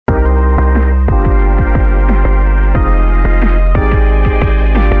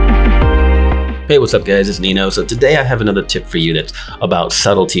Hey, what's up guys, it's Nino. So today I have another tip for you that's about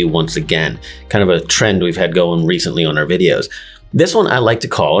subtlety once again. Kind of a trend we've had going recently on our videos. This one I like to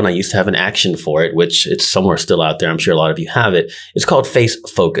call, and I used to have an action for it, which it's somewhere still out there. I'm sure a lot of you have it. It's called face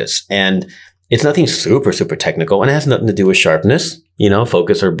focus. And it's nothing super technical, and it has nothing to do with sharpness, you know,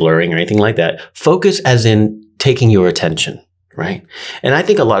 focus or blurring or anything like that. Focus as in taking your attention. Right? And I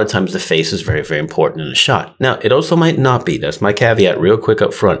think a lot of times the face is very important in a shot. Now, it also might not be. That's my caveat real quick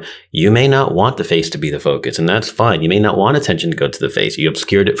up front. You may not want the face to be the focus, and that's fine. You may not want attention to go to the face. You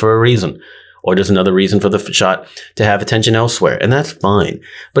obscured it for a reason. Or there's another reason for the shot to have attention elsewhere, and that's fine.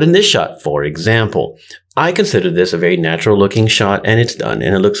 But in this shot, for example, I consider this a very natural looking shot, and it's done,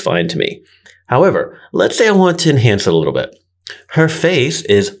 and it looks fine to me. However, let's say I want to enhance it a little bit. Her face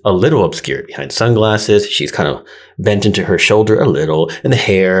is a little obscured behind sunglasses. She's kind of bent into her shoulder a little, and the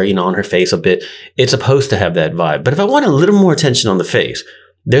hair, you know, on her face a bit. It's supposed to have that vibe. But if I want a little more attention on the face,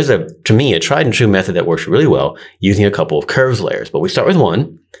 there's to me, a tried and true method that works really well using a couple of curves layers. But we start with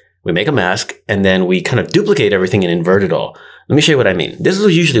one, we make a mask, and then we kind of duplicate everything and invert it all. Let me show you what I mean. This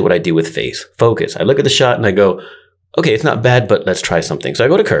is usually what I do with face focus. I look at the shot and I go, okay, it's not bad, but let's try something. So I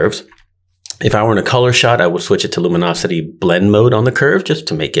go to curves. If I were in a color shot, I would switch it to luminosity blend mode on the curve just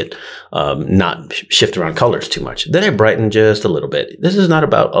to make it not shift around colors too much. Then I brighten just a little bit. This is not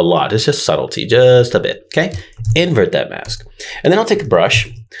about a lot. It's just subtlety, just a bit. Okay, invert that mask. And then I'll take a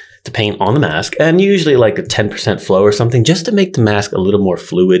brush to paint on the mask, and usually like a 10% flow or something, just to make the mask a little more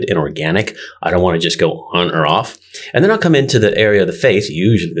fluid and organic. I don't want to just go on or off. And then I'll come into the area of the face,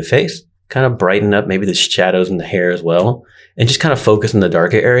 usually the face, kind of brighten up maybe the shadows in the hair as well, and just kind of focus in the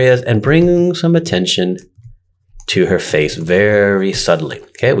darker areas and bring some attention to her face very subtly.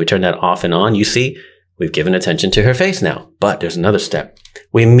 Okay, we turn that off and on. You see, we've given attention to her face now, but there's another step.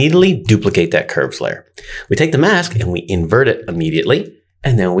 We immediately duplicate that curves layer. We take the mask and we invert it immediately,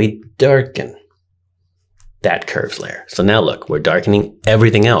 and then we darken that curves layer. So now look, we're darkening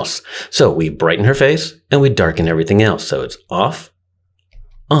everything else. So we brighten her face and we darken everything else. So it's off,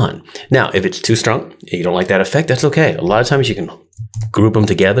 on. Now, if it's too strong, you don't like that effect, that's okay. A lot of times you can group them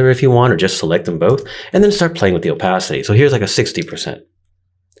together if you want, or just select them both, and then start playing with the opacity. So here's like a 60%.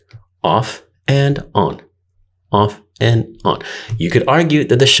 Off and on. Off and on. You could argue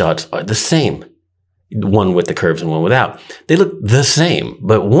that the shots are the same. One with the curves and one without. They look the same,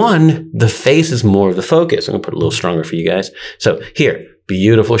 but one, the face is more of the focus. I'm gonna put it a little stronger for you guys. So here,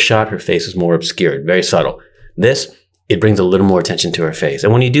 beautiful shot, her face is more obscured, very subtle. This, it brings a little more attention to her face.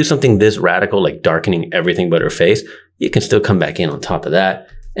 And when you do something this radical, like darkening everything but her face, you can still come back in on top of that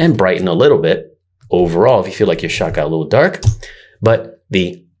and brighten a little bit overall if you feel like your shot got a little dark. But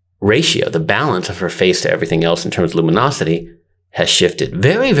the ratio, the balance of her face to everything else in terms of luminosity has shifted.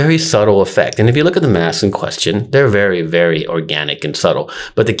 Very subtle effect. And if you look at the masks in question, they're very organic and subtle.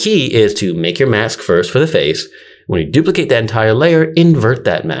 But the key is to make your mask first for the face. When you duplicate that entire layer, invert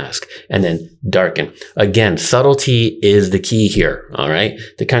that mask and then darken. Again, subtlety is the key here, all right?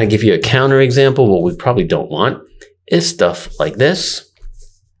 To kind of give you a counter example, what we probably don't want is stuff like this.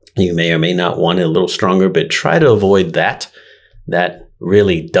 You may or may not want it a little stronger, but try to avoid that. That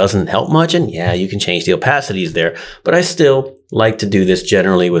really doesn't help much. And yeah, you can change the opacities there, but I still like to do this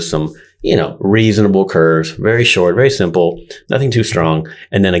generally with some, you know, reasonable curves, very short, very simple, nothing too strong.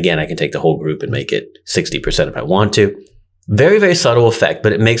 And then again, I can take the whole group and make it 60% if I want to. Very subtle effect,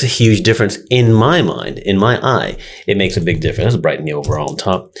 but it makes a huge difference in my mind, in my eye. It makes a big difference. Let's brighten the overall on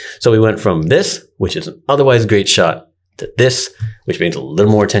top. So we went from this, which is an otherwise great shot, to this, which brings a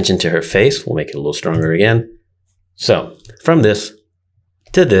little more attention to her face. We'll make it a little stronger again. So from this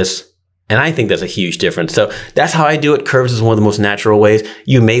to this, and I think that's a huge difference. So that's how I do it. Curves is one of the most natural ways.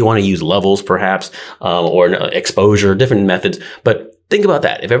 You may want to use levels perhaps, or exposure, different methods, but think about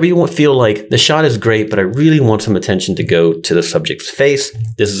that. If ever you feel like the shot is great, but I really want some attention to go to the subject's face,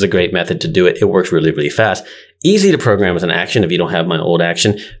 this is a great method to do it. It works really fast. Easy to program as an action if you don't have my old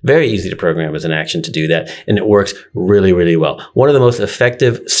action. Very easy to program as an action to do that. And it works really well. One of the most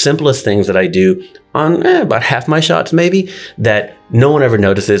effective, simplest things that I do on about half my shots maybe, that no one ever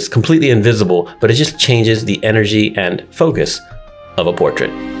notices, completely invisible, but it just changes the energy and focus of a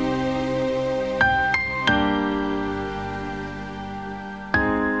portrait.